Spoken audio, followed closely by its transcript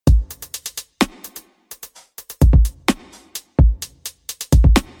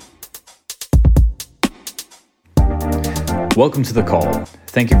Welcome to The Call.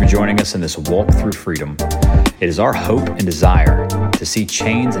 Thank you for joining us in this walk through freedom. It is our hope and desire to see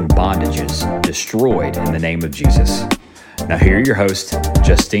chains and bondages destroyed in the name of Jesus. Now here are your hosts,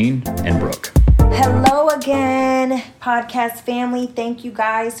 Justine and Brooke. Hello again, podcast family. Thank you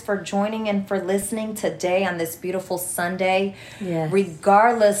guys for joining and for listening today on this beautiful Sunday. Yes.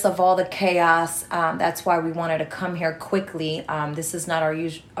 Regardless of all the chaos, that's why we wanted to come here quickly. This is not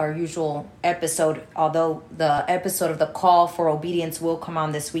our usual episode, although the episode of The Call for Obedience will come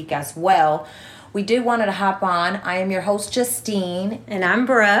on this week as well. We did want to hop on. I am your host, Justine. And I'm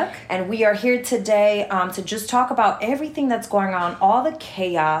Brooke. And we are here today to just talk about everything that's going on, all the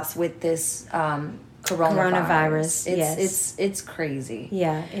chaos with this coronavirus. It's crazy.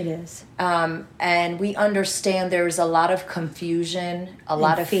 Yeah, it is. And we understand there's a lot of confusion, a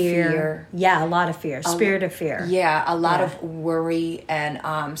lot of fear. Yeah, a lot of fear. Spirit of fear. Yeah, a lot of worry.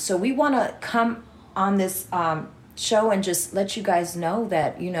 And so we want to come on this show and just let you guys know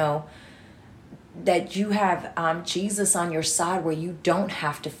that, that you have Jesus on your side where you don't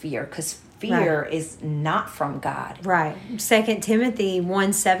have to fear, because fear is not from God. Right. 2 Timothy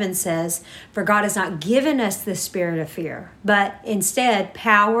 1:7 says, "For God has not given us the spirit of fear, but instead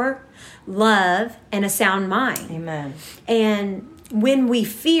power, love, and a sound mind." Amen. And when we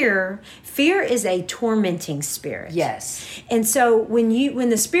fear is a tormenting spirit. Yes. And so when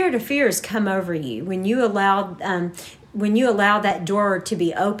the spirit of fear has come over you, when you allow that door to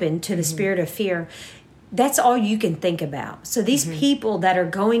be open to the spirit of fear, that's all you can think about. So these people that are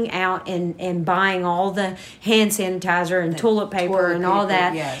going out and buying all the hand sanitizer and toilet paper and all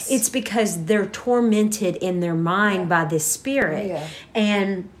that, it's because they're tormented in their mind by this spirit.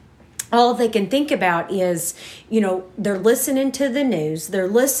 And all they can think about is, they're listening to the news, they're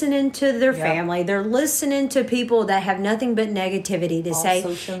listening to their family, they're listening to people that have nothing but negativity to say.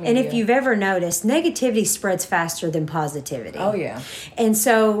 And if you've ever noticed, negativity spreads faster than positivity. Oh, yeah. And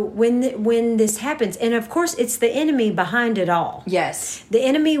so when this happens, and of course, it's the enemy behind it all. Yes. The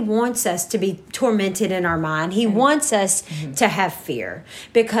enemy wants us to be tormented in our mind. He wants us to have fear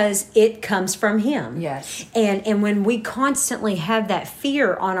because it comes from him. Yes. And when we constantly have that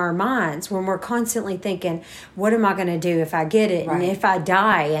fear on our mind, when we're constantly thinking, what am I going to do if I get it and if I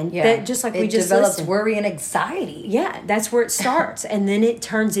die? And that, just like we just develops listened. worry and anxiety. Yeah, that's where it starts. And then it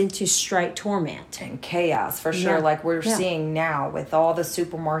turns into straight torment. And chaos, for sure. Like we're seeing now with all the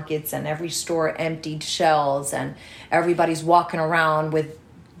supermarkets and every store emptied shelves and everybody's walking around with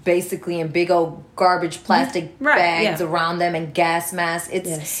basically in big old garbage plastic bags around them and gas masks.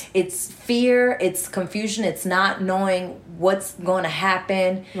 It's fear, it's confusion, it's not knowing what's going to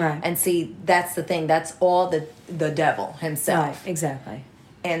happen. Right. And see, that's the thing. That's all the devil himself. Right, exactly.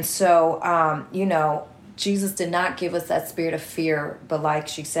 And so, Jesus did not give us that spirit of fear, but like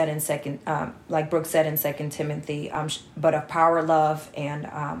she said like Brooke said in 2 Timothy, but of power, love, and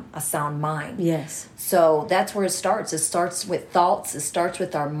a sound mind. Yes. So that's where it starts. It starts with thoughts. It starts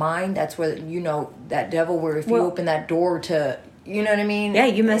with our mind. That's where, that devil, where if you open that door to, you know what I mean? Yeah,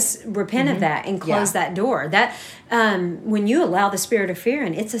 you must repent of that and close that door. That when you allow the spirit of fear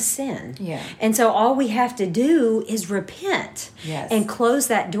in, it's a sin. Yeah. And so all we have to do is repent and close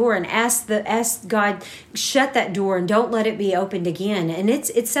that door and ask God, shut that door and don't let it be opened again. And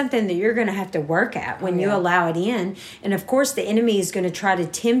it's something that you're going to have to work at when you allow it in. And of course, the enemy is going to try to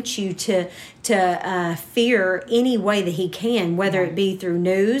tempt you to fear any way that he can, whether it be through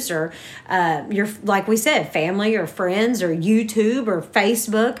news or your, like we said, family or friends or YouTube or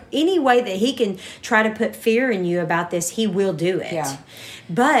Facebook. Any way that he can try to put fear in you about this, he will do it. Yeah.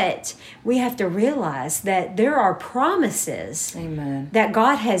 But we have to realize that there are promises that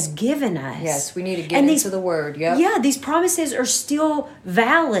God has given us. Yes, we need to get into the Word. Yep. Yeah, these promises are still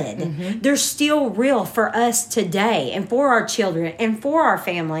valid. They're still real for us today and for our children and for our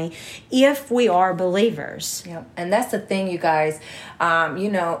family if we are believers. Yep. And that's the thing, you guys.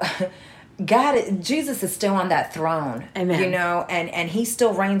 Jesus is still on that throne. Amen. And he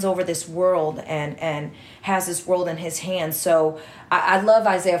still reigns over this world and has this world in his hands. So I love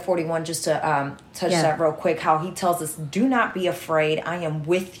Isaiah 41, just to touch that real quick, how he tells us, do not be afraid. I am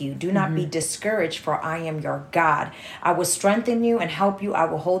with you. Do not be discouraged, for I am your God. I will strengthen you and help you. I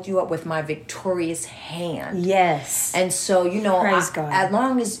will hold you up with my victorious hand. Yes. And so, Praise God. As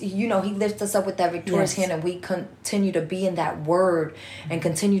long as, he lifts us up with that victorious hand and we continue to be in that word and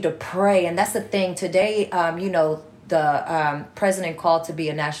continue to pray. And that's the thing today, the president called to be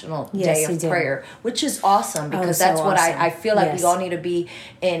a national day of prayer, which is awesome because that's what I feel like we all need to be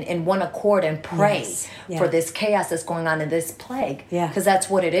in one accord and pray for this chaos that's going on in this plague, because that's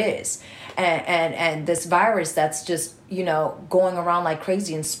what it is. And this virus that's just, going around like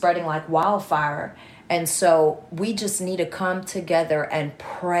crazy and spreading like wildfire. And so we just need to come together and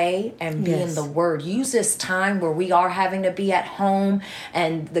pray and be in the word. Use this time where we are having to be at home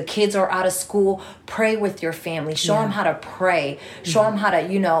and the kids are out of school. Pray with your family. Show them how to pray. Show them how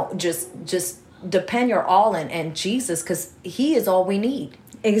to, just depend your all in Jesus, because he is all we need.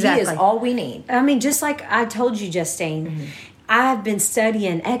 Exactly. He is all we need. I mean, just like I told you, Justine, I've been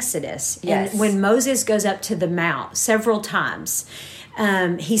studying Exodus. Yes. And when Moses goes up to the mount several times,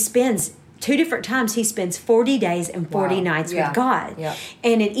 he spends 2 different times, he spends 40 days and 40 nights with God. Yeah.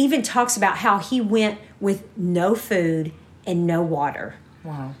 And it even talks about how he went with no food and no water.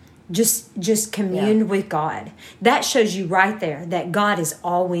 Wow. Just communed with God. That shows you right there that God is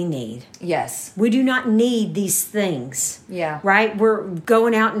all we need. Yes. We do not need these things. Yeah. Right? We're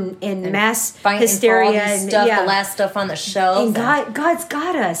going out in mass fighting hysteria for all this stuff, the last stuff on the shelves. And God's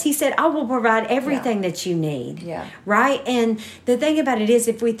got us. He said, I will provide everything that you need. Yeah. Right? And the thing about it is,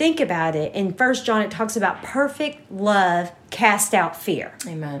 if we think about it, in 1 John it talks about perfect love cast out fear.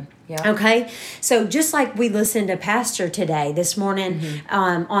 Amen. Yeah. Okay, so just like we listened to Pastor today, this morning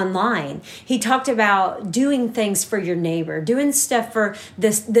online, he talked about doing things for your neighbor, doing stuff for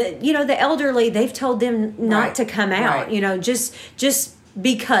the elderly. They've told them not to come out, just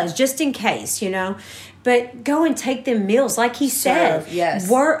just in case, but go and take them meals, like he said. Yes.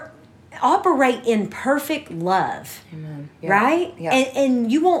 Operate in perfect love. Amen. Yeah. Right? Yeah.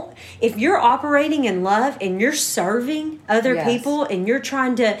 And you won't, if you're operating in love and you're serving other people and you're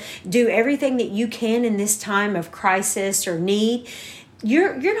trying to do everything that you can in this time of crisis or need,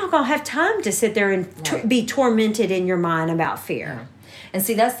 you're not going to have time to sit there and be tormented in your mind about fear. Yeah. And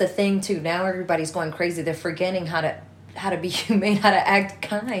see, that's the thing too. Now everybody's going crazy. They're forgetting how to be humane, how to act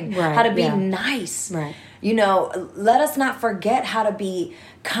kind, how to be nice. Right. Let us not forget how to be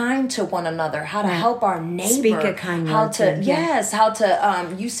kind to one another, how to help our neighbor. Speak a kind word. How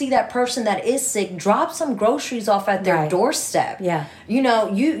to, you see that person that is sick, drop some groceries off at their doorstep. Yeah. You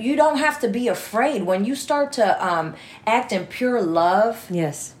don't have to be afraid. When you start to act in pure love.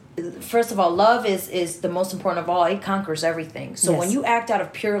 Yes. First of all, love is the most important of all. It conquers everything. So when you act out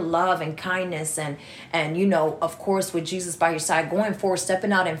of pure love and kindness and of course, with Jesus by your side, going forward,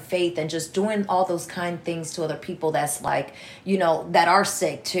 stepping out in faith and just doing all those kind things to other people that's like, that are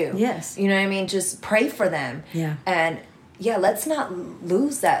sick too. Yes. You know what I mean? Just pray for them. Yeah. And let's not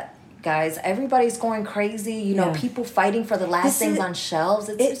lose that, guys. Everybody's going crazy. People fighting for the last things on shelves.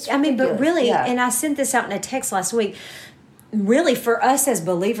 It's but really, yeah. and I sent this out in a text last week. Really, for us as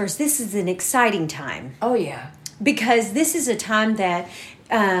believers, this is an exciting time. Oh, yeah. Because this is a time that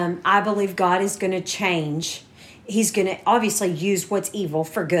I believe God is going to change. He's going to obviously use what's evil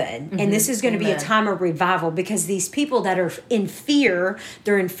for good. Mm-hmm. And this is going to be a time of revival, because these people that are in fear,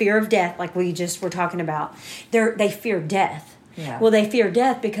 they're in fear of death, like we just were talking about. They fear death. Yeah. Well, they fear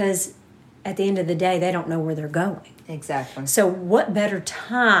death because at the end of the day, they don't know where they're going. Exactly. So what better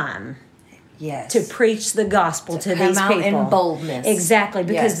time... Yes. To preach the gospel to these people in boldness. Exactly,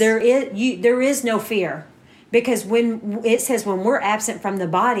 because there is no fear. Because when it says when we're absent from the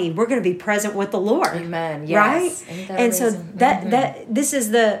body, we're going to be present with the Lord. Amen. Yes. Right? And so that this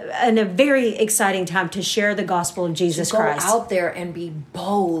is a very exciting time to share the gospel of Jesus Christ. Go out there and be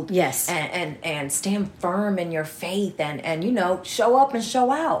bold. Yes. And stand firm in your faith and show up and show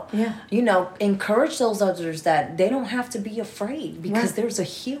out. Yeah. Encourage those others that they don't have to be afraid, because there's a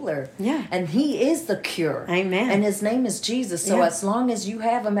healer. Yeah. And he is the cure. Amen. And his name is Jesus. So as long as you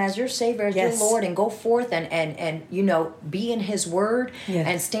have him as your Savior, as your Lord, and go forth and be in his word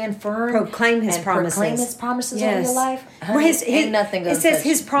and stand firm, proclaim his promises over your life. Ain't nothing gonna it says touch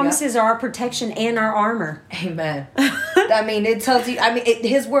his you. promises are our protection and our armor. Amen. It tells you,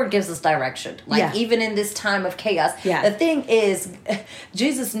 his word gives us direction, even in this time of chaos. The thing is,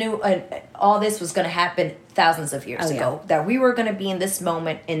 Jesus knew all this was going to happen thousands of years ago, that we were going to be in this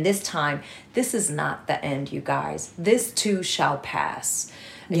moment, in this time. This is not the end, you guys. This too shall pass.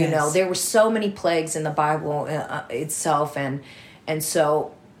 Yes. There were so many plagues in the Bible itself, and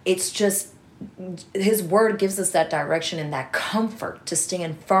so it's just his word gives us that direction and that comfort to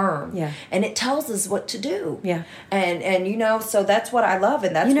stand firm. Yeah. And it tells us what to do. Yeah. And so that's what I love,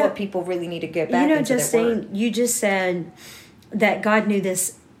 and that's what people really need to get back into their word. You just said that God knew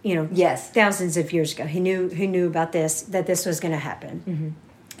this, thousands of years ago. He knew about this, that this was going to happen.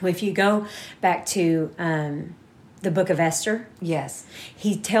 Mm-hmm. If you go back to the book of Esther. Yes.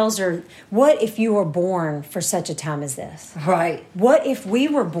 He tells her, what if you were born for such a time as this? Right. What if we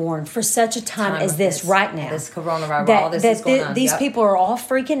were born for such a time as this right now? This coronavirus, all this is going on. These people are all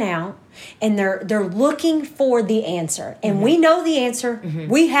freaking out, and they're looking for the answer. And we know the answer.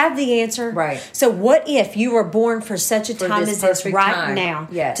 We have the answer. Right. So what if you were born for such a time as this right now?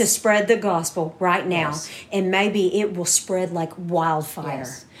 Yes. To spread the gospel right now. Yes. And maybe it will spread like wildfire.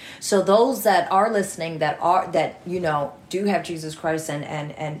 Yes. So those that are listening, that do have Jesus Christ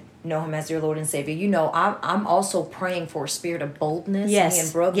and know Him as your Lord and Savior, I'm also praying for a spirit of boldness. Yes. Me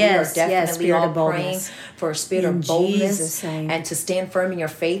and Brooke, Yes. we are definitely Spirit all of boldness. praying for a spirit In of boldness Jesus' name. and to stand firm in your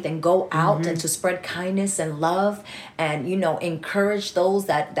faith and go out and to spread kindness and love and encourage those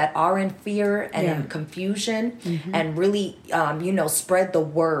that are in fear and in confusion and really spread the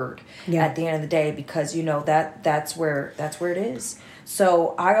word at the end of the day, because that's where it is.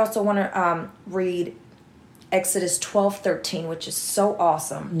 So I also want to read Exodus 12:13, which is so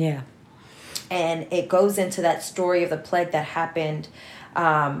awesome. Yeah. And it goes into that story of the plague that happened,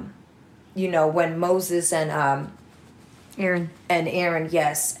 when Moses and Aaron,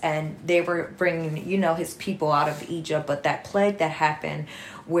 yes, and they were bringing, his people out of Egypt. But that plague that happened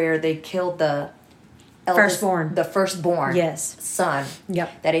where they killed the firstborn Yes. son.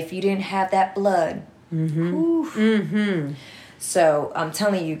 Yep. That if you didn't have that blood, So I'm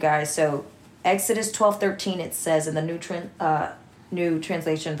telling you guys, so Exodus 12:13, it says in the New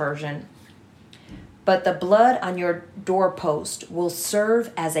Translation Version, but the blood on your doorpost will serve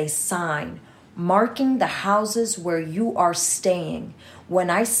as a sign, marking the houses where you are staying. When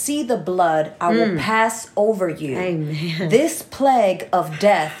I see the blood, I will pass over you. Amen. This plague of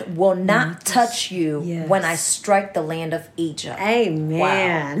death will not touch you Yes. when I strike the land of Egypt.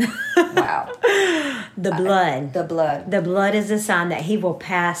 Amen. Wow. The blood. The blood. The blood is a sign that He will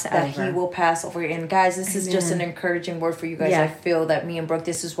pass That over. He will pass over. And guys, this is just an encouraging word for you guys. Yeah. I feel that me and Brooke,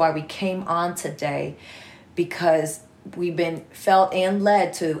 this is why we came on today, because we've been felt and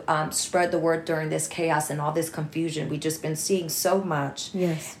led to spread the word during this chaos and all this confusion. We've just been seeing so much.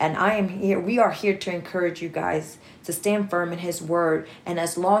 Yes. And we are here to encourage you guys to stand firm in His word. And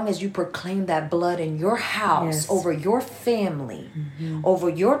as long as you proclaim that blood in your house, Yes. over your family, over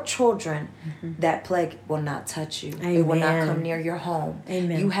your children, that plague will not touch you. It will not Amen. come near your home.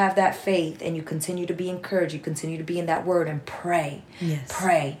 Amen. You have that faith and you continue to be encouraged. You continue to be in that word and pray. Yes.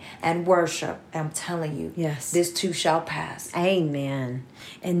 Pray and worship. I'm telling you, Yes. this too shall pass. Amen.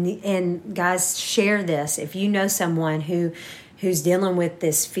 And guys, share this. If you know someone who's dealing with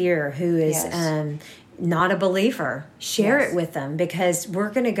this fear, who is Yes. not a believer, share Yes. it with them, because we're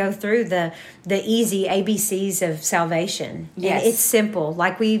going to go through the easy ABCs of salvation. Yes. And it's simple.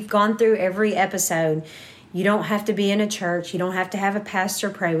 Like we've gone through every episode. You don't have to be in a church. You don't have to have a pastor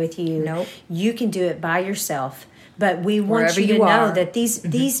pray with you. Nope. You can do it by yourself. But we want Wherever you to you know are. that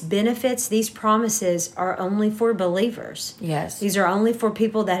these benefits, these promises are only for believers. Yes. These are only for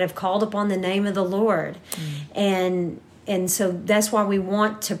people that have called upon the name of the Lord. And so that's why we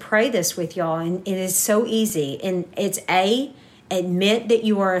want to pray this with y'all. And it is so easy. And it's admit that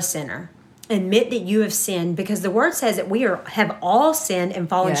you are a sinner. Admit that you have sinned, because the word says that we have all sinned and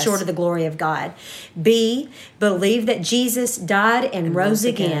fallen Yes. short of the glory of God. B, believe that Jesus died and rose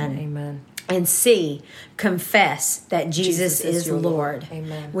again. Amen. And C, confess that Jesus is your Lord.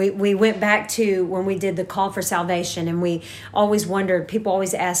 Amen. We went back to when we did the call for salvation, and we always wondered, people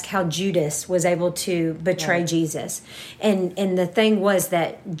always ask how Judas was able to betray Right. Jesus. And the thing was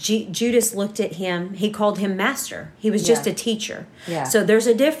that Judas looked at him, he called him master. He was just Yeah. a teacher. Yeah. So there's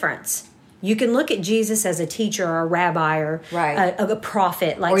a difference. You can look at Jesus as a teacher or a rabbi or Right. a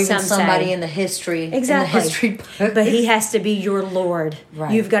prophet, like Or even some somebody say. in the history. Exactly. In the history book. But He has to be your Lord.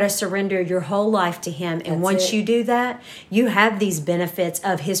 Right. You've got to surrender your whole life to Him. And That's once it. you do that, you have these benefits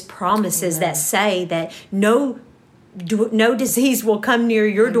of His promises that say that no disease will come near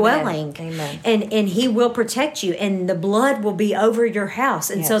your dwelling. Amen. And He will protect you. And the blood will be over your house.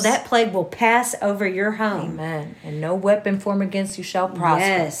 And so Yes. that plague will pass over your home. Amen. And no weapon formed against you shall prosper.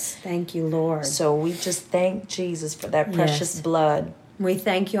 Yes. Thank you, Lord. So we just thank Jesus for that precious Yes. blood. We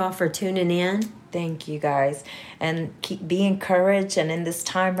thank you all for tuning in. Thank you guys, and be encouraged. And in this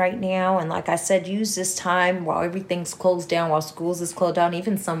time right now, and like I said, use this time while everything's closed down, while schools is closed down,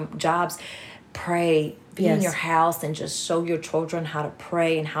 even some jobs. Pray, be in Yes. your house, and just show your children how to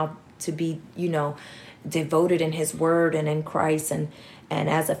pray and how to be, devoted in His Word and in Christ, and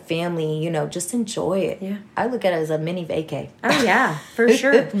as a family, just enjoy it. Yeah. I look at it as a mini vacay. Oh yeah, for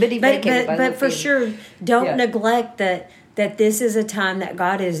sure. Mini but vacay with my but little for family. sure, don't Yeah. neglect that this is a time that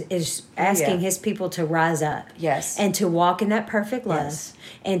God is asking Yeah. His people to rise up. Yes. And to walk in that perfect love. Yes.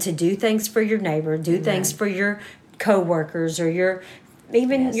 And to do things for your neighbor, do things for your co-workers or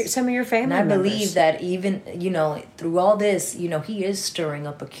some of your family and I members. believe that even, through all this, he is stirring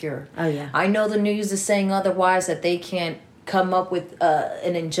up a cure. Oh, yeah. I know the news is saying otherwise, that they can't come up with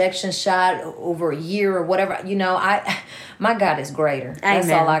an injection shot over a year or whatever. My God is greater. That's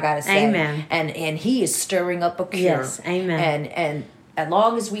all I got to say. Amen. And he is stirring up a cure. Yes, amen. And as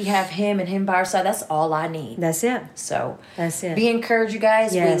long as we have him and him by our side, that's all I need. That's it. So that's it. Be encouraged, you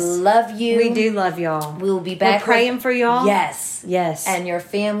guys. Yes. We love you. We do love y'all. We'll be back. We're praying for y'all. Yes. Yes. And your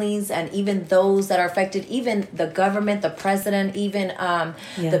families, and even those that are affected, even the government, the president, even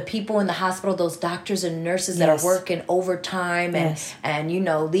the people in the hospital, those doctors and nurses that are working overtime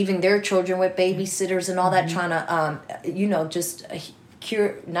and leaving their children with babysitters and all that, trying to, just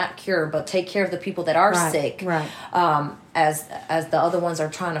not cure, but take care of the people that are sick. Right. As the other ones are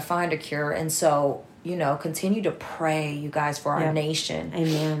trying to find a cure. And so, continue to pray, you guys, for our nation.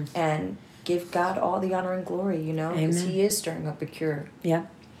 Amen. And give God all the honor and glory, because he is stirring up a cure. Yep.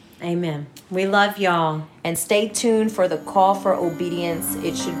 Amen. We love y'all. And stay tuned for the call for obedience.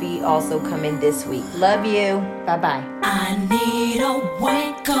 It should be also coming this week. Love you. Bye-bye. I need a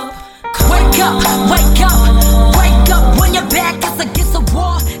wake up. Wake up, wake up, wake up when your back is against